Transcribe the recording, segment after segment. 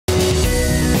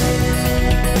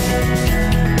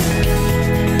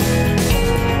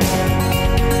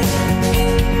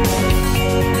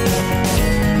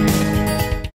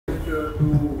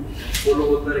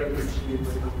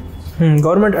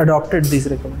Government adopted these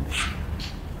recommendations.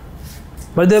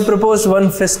 But they proposed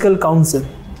one fiscal council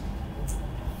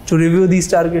to review these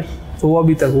targets. So वो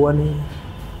अभी तक हुआ नहीं है.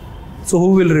 So who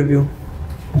will review?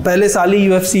 पहले साल ही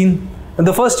you have seen in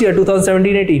the first year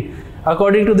 2017-18.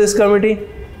 According to this committee,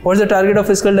 what's the target of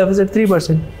fiscal deficit?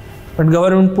 3%. But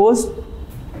government posed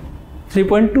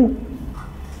 3.2.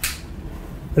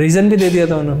 Reason भी दे दिया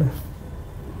था उन्होंने.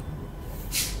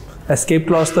 Escape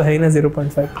clause तो है ही ना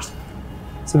 0.5%.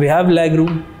 So we have lag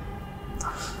room.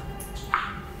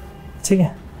 ठीक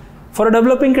है. For a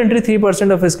developing country,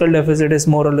 3% of fiscal deficit is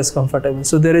more or less comfortable.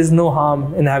 So there is no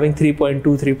harm in having 3.2,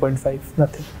 3.5,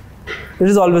 nothing. It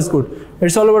is always good.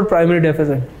 It's all about primary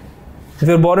deficit. If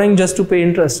you're borrowing just to pay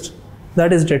interest,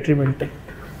 that is detrimental.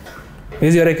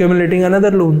 Because you're accumulating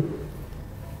another loan.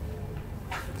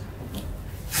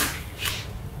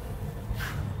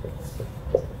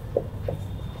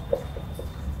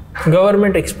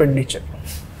 Government expenditure.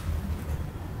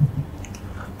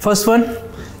 First one,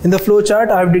 in the flow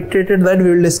chart, I have dictated that we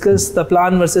will discuss the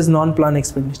plan versus non-plan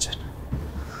expenditure.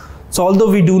 So although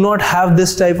we do not have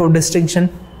this type of distinction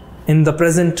in the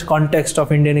present context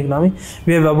of Indian economy,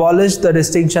 we have abolished the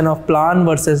distinction of plan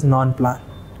versus non-plan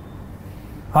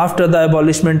after the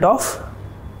abolishment of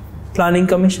Planning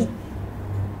Commission.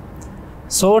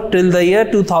 So till the year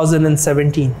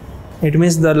 2017, it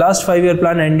means the last 5-year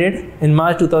plan ended in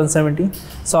March 2017.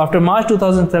 So after March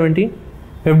 2017,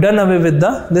 we have done away with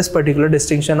this particular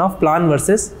distinction of plan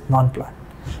versus non-plan.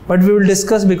 But we will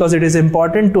discuss because it is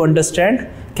important to understand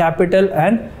capital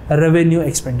and revenue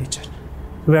expenditure.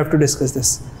 We have to discuss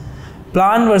this.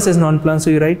 Plan versus non-plan. So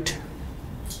you write.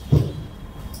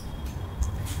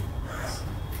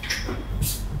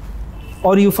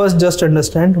 Or you first just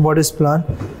understand what is plan.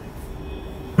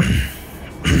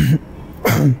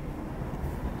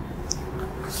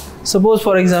 Suppose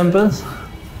for example,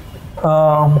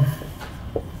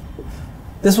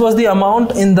 this was the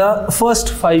amount in the first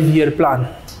 5-year plan.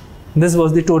 This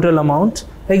was the total amount,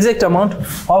 exact amount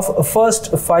of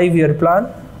first 5-year plan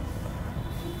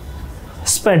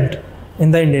spent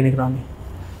in the Indian economy.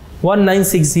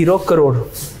 1960 crore.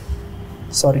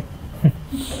 Sorry.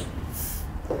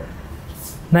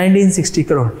 1960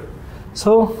 crore.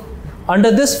 So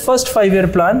under this first 5-year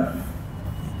plan,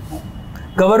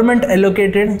 government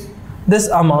allocated this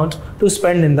amount to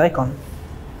spend in the economy.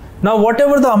 Now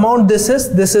whatever the amount this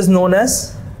is known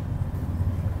as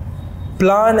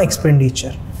plan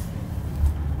expenditure.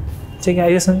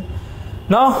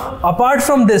 Now apart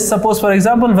from this, suppose for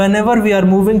example, whenever we are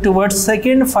moving towards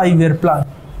second 5-year plan,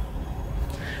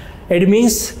 it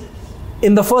means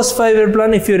in the first 5-year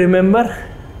plan, if you remember,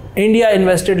 India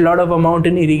invested a lot of amount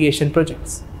in irrigation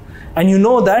projects. And you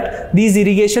know that these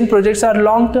irrigation projects are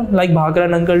long term, like Bhakra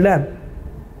Nangal Dam.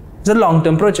 It's a long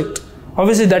term project.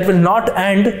 Obviously that will not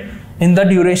end in the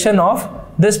duration of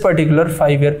this particular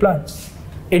 5-year plan.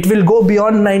 It will go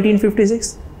beyond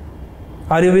 1956.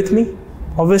 Are you with me?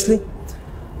 Obviously.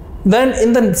 Then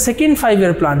in the second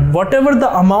 5-year plan, whatever the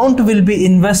amount will be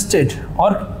invested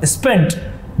or spent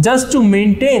just to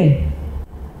maintain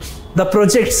the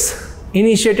projects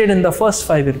initiated in the first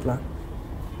 5-year plan,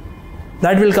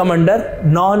 that will come under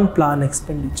non-plan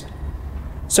expenditure.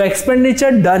 So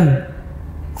expenditure done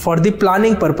for the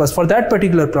planning purpose for that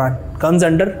particular plan comes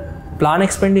under plan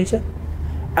expenditure.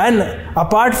 And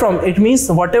apart from it, means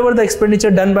whatever the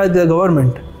expenditure done by the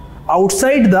government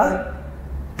outside the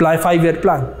 5-year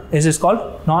plan is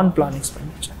called non-plan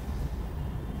expenditure.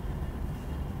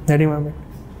 That you remember.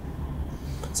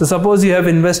 So suppose you have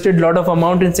invested a lot of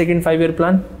amount in second 5-year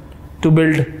plan to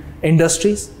build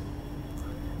industries.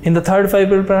 In the third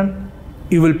 5-year plan,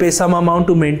 you will pay some amount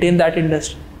to maintain that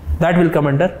industry. That will come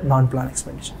under non-plan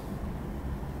expenditure.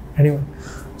 Anyway,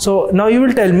 so now you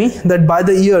will tell me that by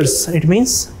the years, it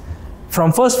means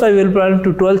from first 5-year plan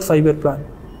to 12th 5-year plan,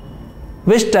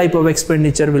 which type of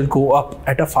expenditure will go up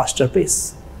at a faster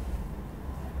pace?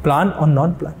 Plan or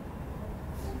non-plan?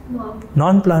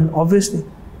 Non-plan, obviously.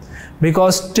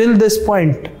 Because till this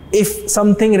point, if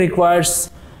something requires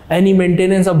any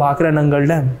maintenance of Bhakra Nangal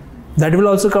Dam, that will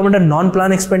also come under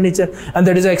non-plan expenditure, and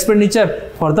that is an expenditure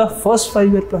for the first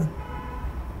 5-year plan.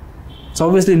 So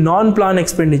obviously non-plan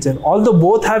expenditure, although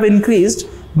both have increased,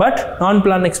 but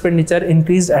non-plan expenditure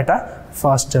increased at a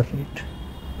faster rate.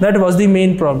 That was the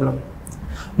main problem.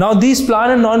 Now these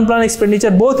plan and non-plan expenditure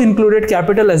both included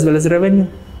capital as well as revenue.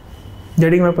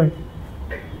 Getting my point?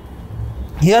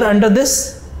 Here under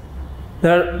this,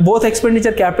 there are both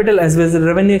expenditure, capital as well as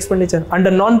revenue expenditure. Under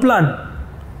non-plan,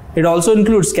 it also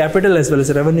includes capital as well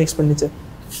as revenue expenditure.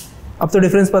 Ab to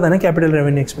difference pata hai na, capital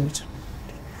revenue expenditure.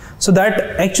 So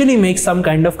that actually makes some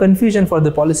kind of confusion for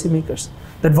the policymakers,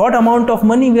 that what amount of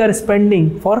money we are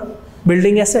spending for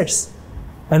building assets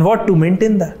and what to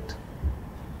maintain that.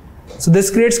 So this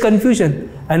creates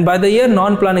confusion, and by the year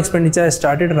non-plan expenditure has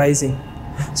started rising.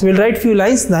 So we'll write few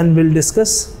lines, then we'll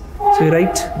discuss. So we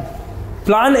write,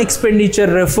 plan expenditure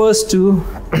refers to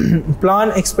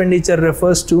plan expenditure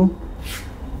refers to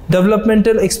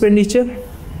developmental expenditure.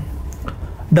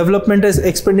 Developmental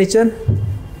expenditure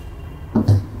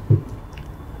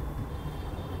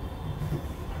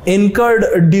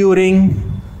incurred during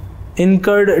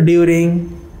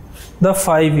the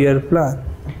 5-year plan.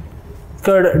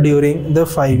 Incurred during the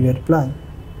 5-year plan.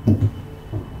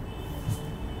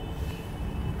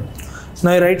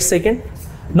 Now I write second,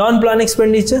 non-plan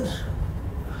expenditure.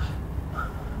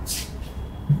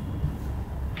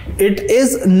 It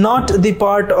is not the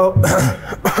part of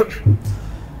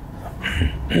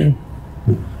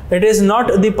it is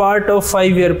not the part of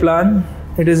 5-year plan.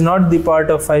 It is not the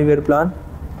part of 5-year plan.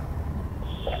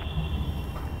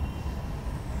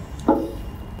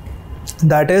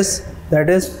 That is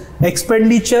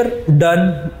expenditure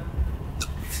done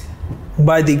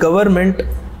by the government.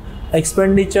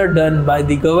 Expenditure done by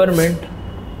the government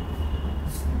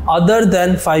other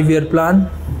than 5-year plan.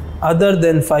 Other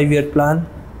than 5-year plan.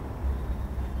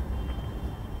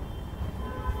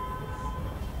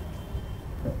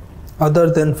 Other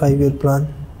than 5-year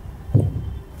plan.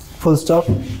 Full stop.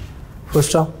 Full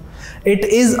stop. It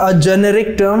is a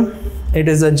generic term. It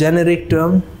is a generic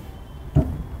term.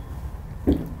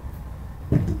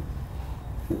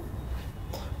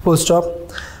 Full stop.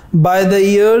 By the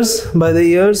years,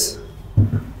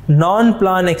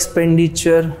 non-plan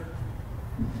expenditure.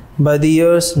 By the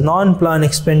years, non-plan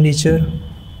expenditure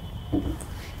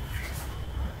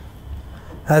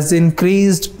has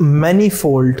increased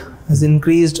manifold. Has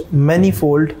increased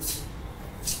manifold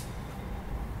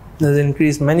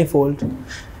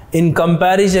in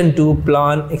comparison to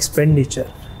plan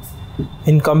expenditure.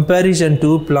 In comparison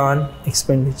to plan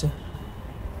expenditure.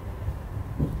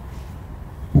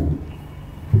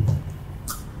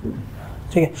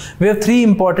 Okay. We have 3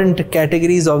 important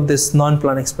categories of this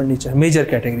non-plan expenditure, major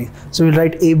categories. So we'll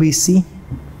write A, B, C.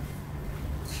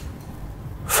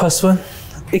 First one,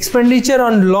 expenditure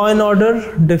on law and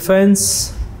order,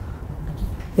 defense.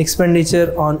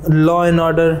 Expenditure on law and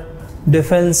order,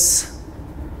 defense,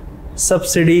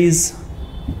 subsidies,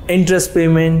 interest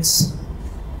payments,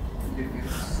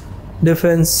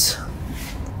 defense,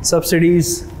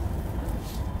 subsidies,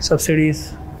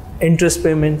 interest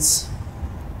payments,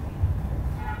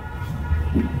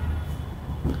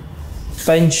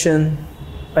 pension,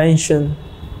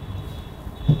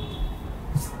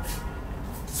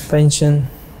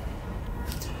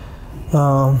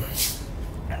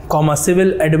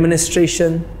 civil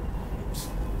administration,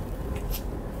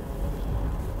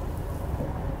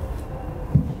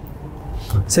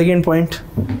 second point,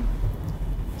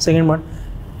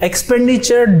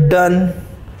 expenditure done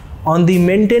on the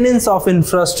maintenance of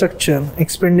infrastructure.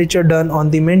 Expenditure done on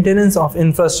the maintenance of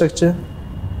infrastructure.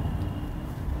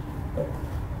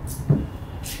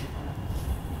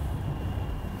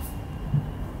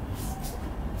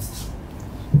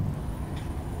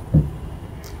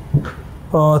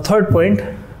 Third point,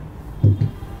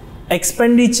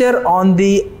 expenditure on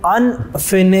the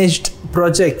unfinished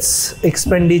projects.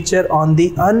 Expenditure on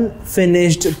the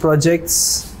unfinished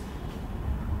projects,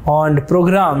 on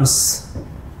programs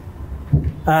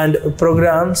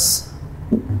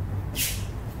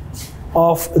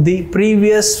of the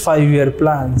previous 5-year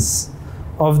plans.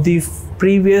 Of the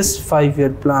previous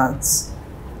 5-year plans.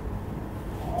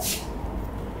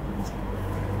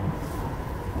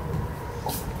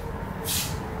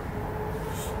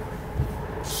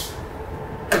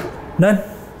 Done.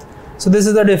 So this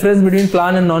is the difference between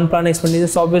plan and non-plan expenditure.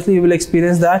 So obviously you will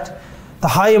experience that the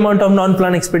high amount of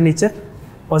non-plan expenditure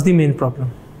was the main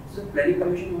problem. So planning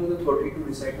commission was the authority to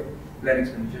decide the plan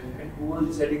expenditure, and who was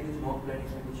deciding this non-plan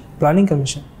expenditure? Planning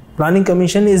commission. Planning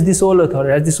commission is the sole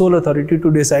authority, has the sole authority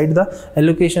to decide the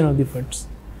allocation of the funds.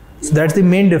 So that's the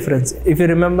main difference. If you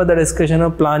remember the discussion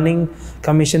of planning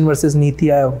commission versus Niti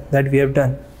Aayog that we have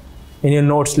done in your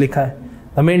notes, likha hai.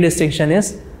 The main distinction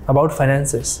is about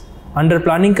finances. Under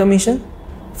planning commission,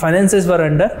 finances were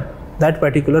under that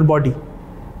particular body.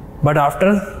 But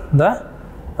after the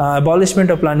abolishment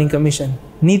of planning commission,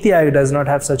 Niti Aayog does not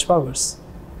have such powers.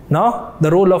 Now the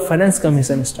role of finance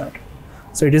commission starts.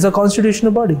 So it is a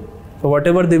constitutional body. So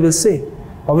whatever they will say,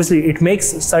 obviously it makes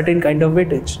certain kind of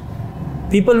weightage.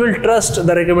 People will trust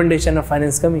the recommendation of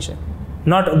finance commission,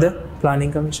 not the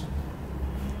planning commission.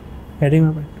 Getting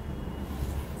my point?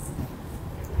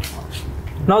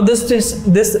 Now this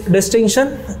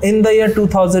distinction in the year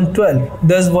 2012,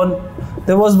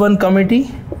 there was one committee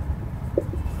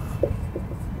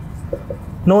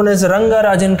known as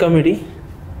Rangarajan Committee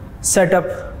set up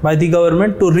by the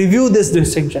government to review this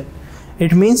distinction.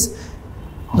 It means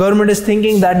government is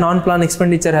thinking that non-plan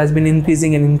expenditure has been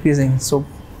increasing and increasing. So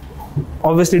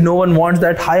obviously no one wants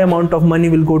that high amount of money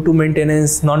will go to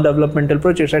maintenance, non-developmental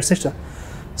projects, etc.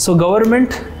 So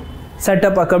government set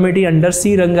up a committee under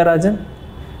C. Rangarajan.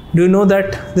 Do you know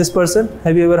that this person?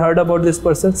 Have you ever heard about this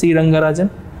person, C. Rangarajan?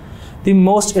 The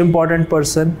most important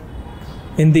person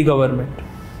in the government.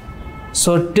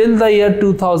 So till the year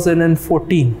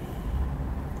 2014,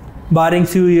 barring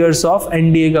few years of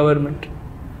NDA government.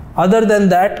 Other than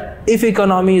that, if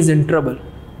economy is in trouble,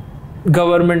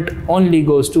 government only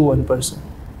goes to one person.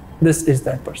 This is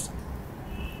that person.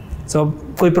 So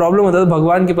कोई problem होता है तो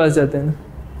भगवान के पास जाते हैं ना,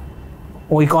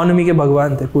 वो इकोनॉमी के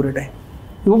भगवान थे पूरे टाइम.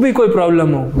 वो भी कोई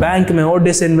प्रॉब्लम हो, बैंक में हो,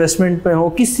 डिसइन्वेस्टमेंट में हो,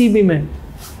 किसी भी में,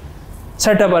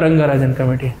 set up a Rangarajan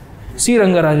committee. C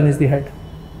Rangarajan is the head.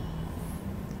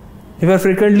 If you are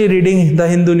frequently reading the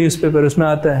Hindu newspaper, उसमें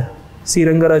आता है सी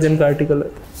रंगाराजन का आर्टिकल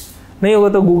आता है. नहीं होगा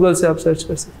तो गूगल से आप सर्च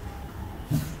कर सकते.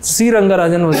 C.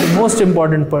 Rangarajan was the most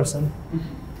important person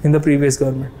in the previous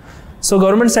government. So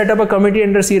government set up a committee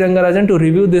under C. Rangarajan to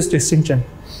review this distinction,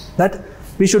 that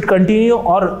we should continue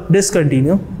or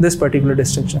discontinue this particular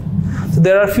distinction. So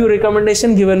there are few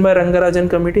recommendations given by Rangarajan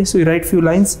committee. So we write few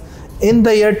lines. In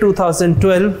the year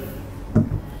 2012,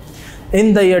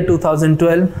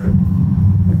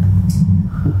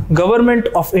 Government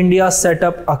of India set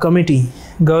up a committee.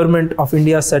 Government of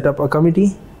India set up a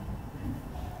committee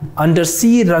under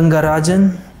C.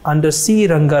 Rangarajan,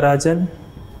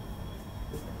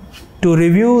 to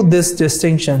review this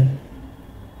distinction.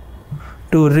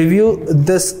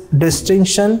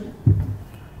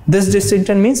 This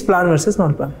distinction means plan versus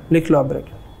non-plan. लिख लो आप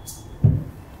bracket.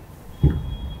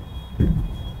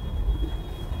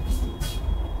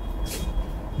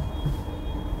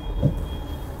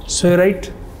 So you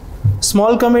write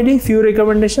small committee, few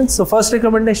recommendations. So first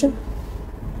recommendation,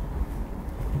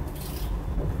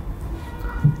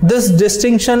 this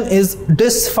distinction is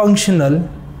dysfunctional.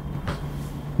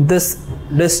 This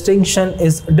distinction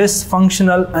is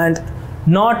dysfunctional and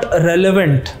not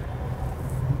relevant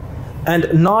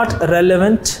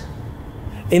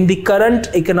in the current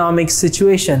economic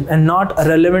situation,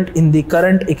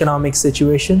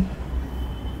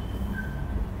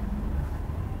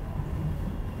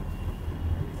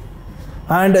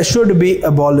 and should be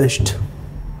abolished.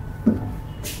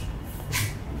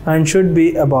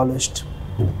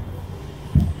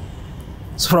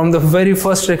 So from the very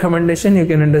first recommendation you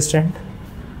can understand.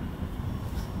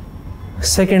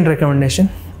 Second recommendation,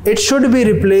 it should be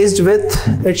replaced with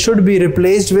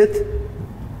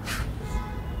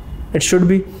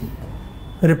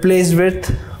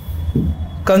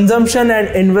consumption and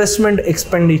investment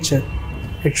expenditure.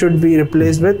 It should be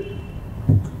replaced with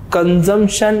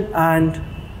consumption and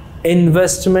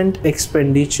investment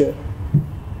expenditure.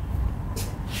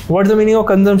 What's the meaning of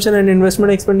consumption and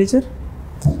investment expenditure?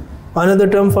 Another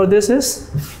term for this is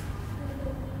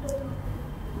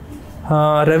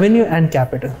revenue and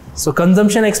capital. So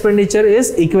consumption expenditure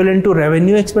is equivalent to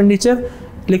revenue expenditure.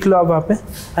 लिख लो आप वहाँ पे.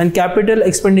 And capital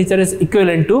expenditure is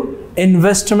equivalent to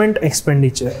investment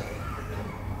expenditure.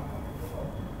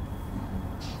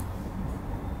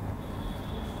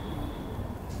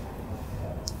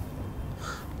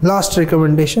 Last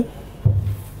recommendation,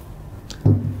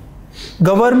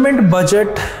 government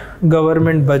budget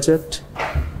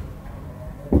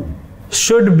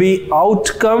should be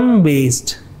outcome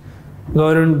based.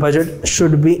 Government budget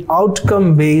should be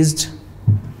outcome based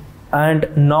and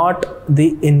not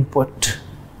the input.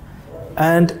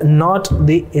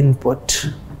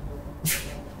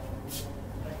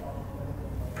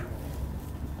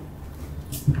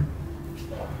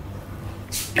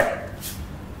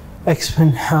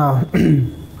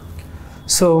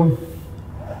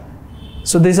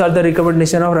 So these are the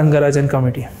recommendation of Rangarajan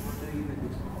committee.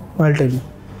 I'll tell you.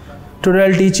 Today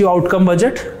I'll teach you outcome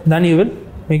budget, then you will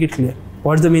make it clear.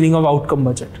 What's the meaning of outcome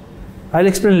budget? I'll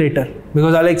explain later,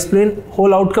 because I'll explain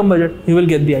whole outcome budget, you will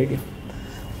get the idea.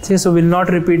 See, so we'll not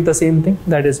repeat the same thing,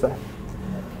 that is why.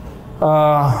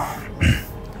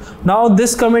 Now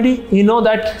this committee, you know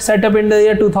that set up in the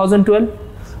year 2012.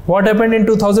 What happened in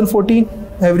 2014?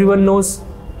 Everyone knows.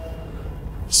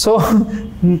 So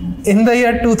in the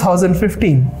year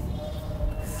 2015,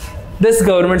 this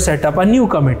government set up a new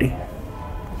committee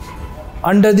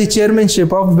under the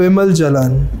chairmanship of Bimal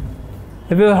Jalan.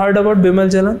 Have you ever heard about Bimal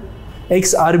Jalan?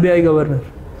 Ex-RBI governor.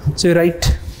 So you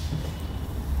write,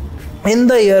 in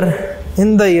the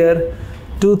year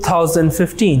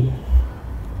 2015,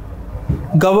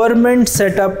 government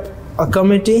set up a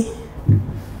committee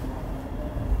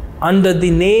under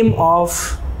the name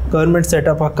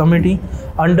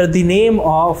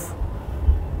of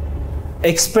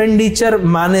Expenditure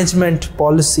Management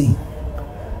Policy.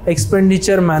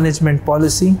 Expenditure Management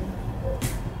Policy,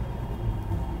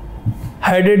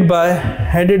 headed by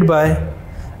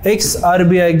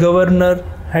ex-RBI Governor,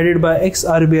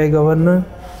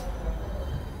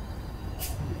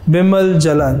 Bimal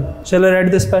Jalan. Shall I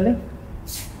write this spelling?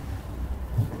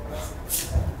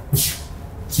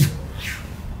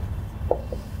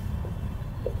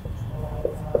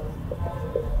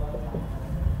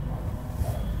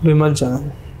 Bimal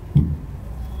Jalan.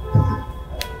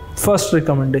 First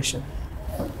recommendation.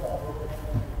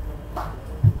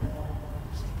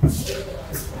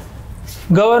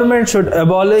 Government should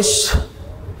abolish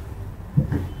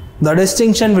the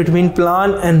distinction between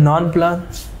plan and non-plan.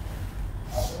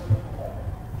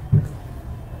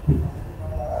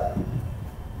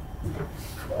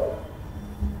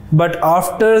 But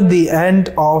after the end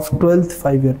of 12th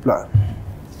five-year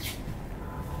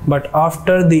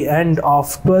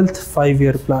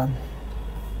plan.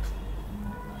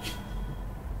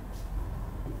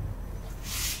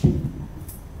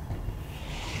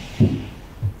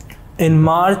 In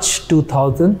March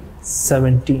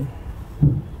 2017.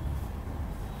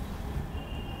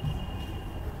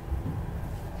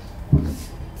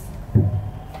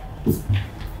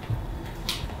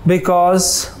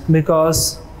 Because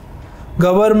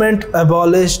government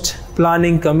abolished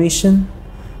planning commission,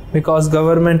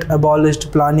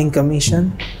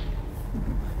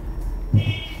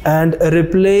 and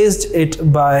replaced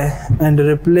it by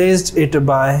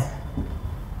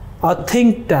a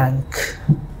think tank.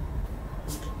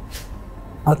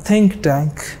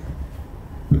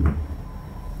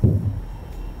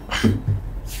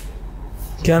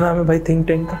 क्या नाम है भाई think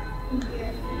tank का?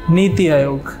 NITI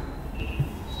Aayog.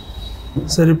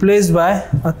 So replaced by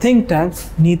a think tank,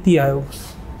 NITI Aayog.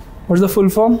 What's the full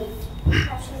form?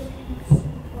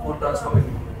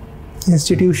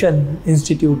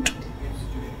 Institute.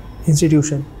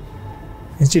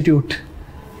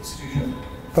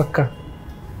 पक्का.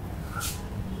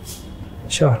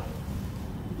 Sure.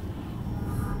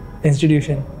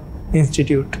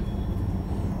 Institute.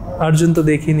 Arjun तो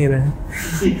देख ही नहीं रहे.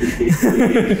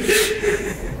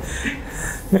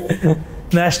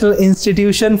 National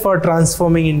institution for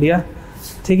transforming India.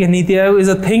 ठीक है. NITI Aayog is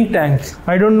a think tank.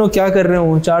 I don't know क्या कर रहे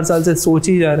हो. 4 साल से सोच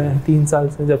ही जा रहे हैं. 3 साल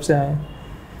से जब से आए.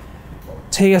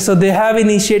 ठीक है. सो they have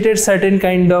initiated certain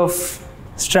kind of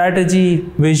strategy,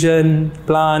 vision,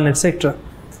 plan, etc.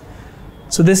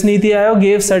 So this Niti Aayog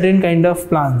gave certain kind of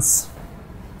plans.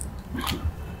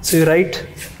 So you write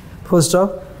first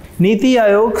off, Niti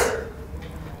Aayog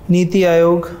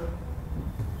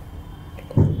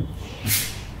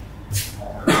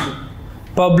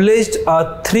published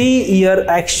a 3-year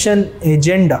action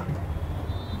agenda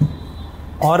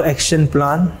or action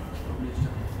plan.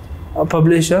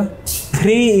 Publish a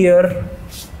 3-year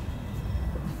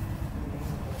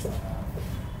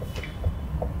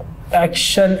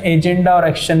action agenda or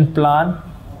action plan,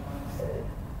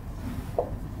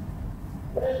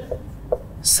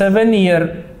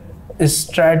 7-year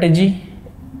strategy,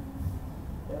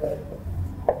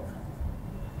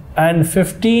 and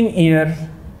 15-year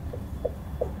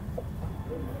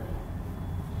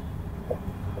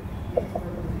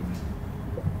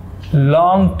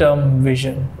long-term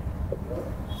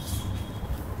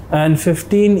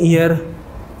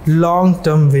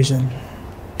vision.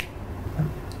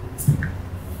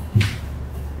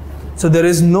 So there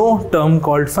is no term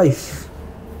called 5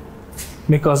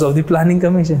 because of the planning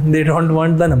commission. They don't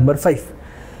want the number 5.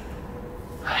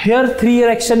 Here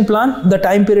 3-year action plan. The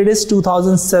time period is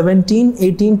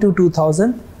 2017-18 to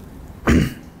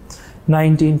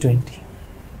 2019-20.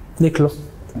 Likh lo.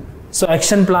 So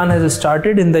action plan has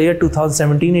started in the year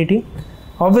 2017-18.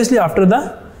 Obviously after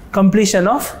the completion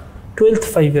of 12th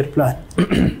 5-year plan.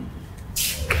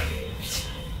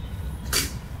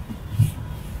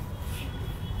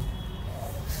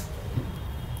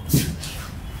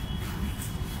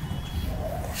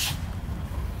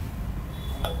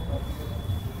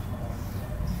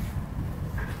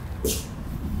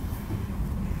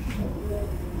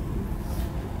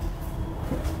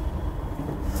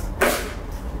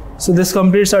 So this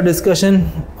completes our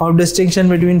discussion of distinction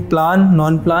between plan,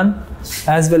 non-plan,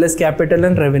 as well as capital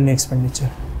and revenue expenditure.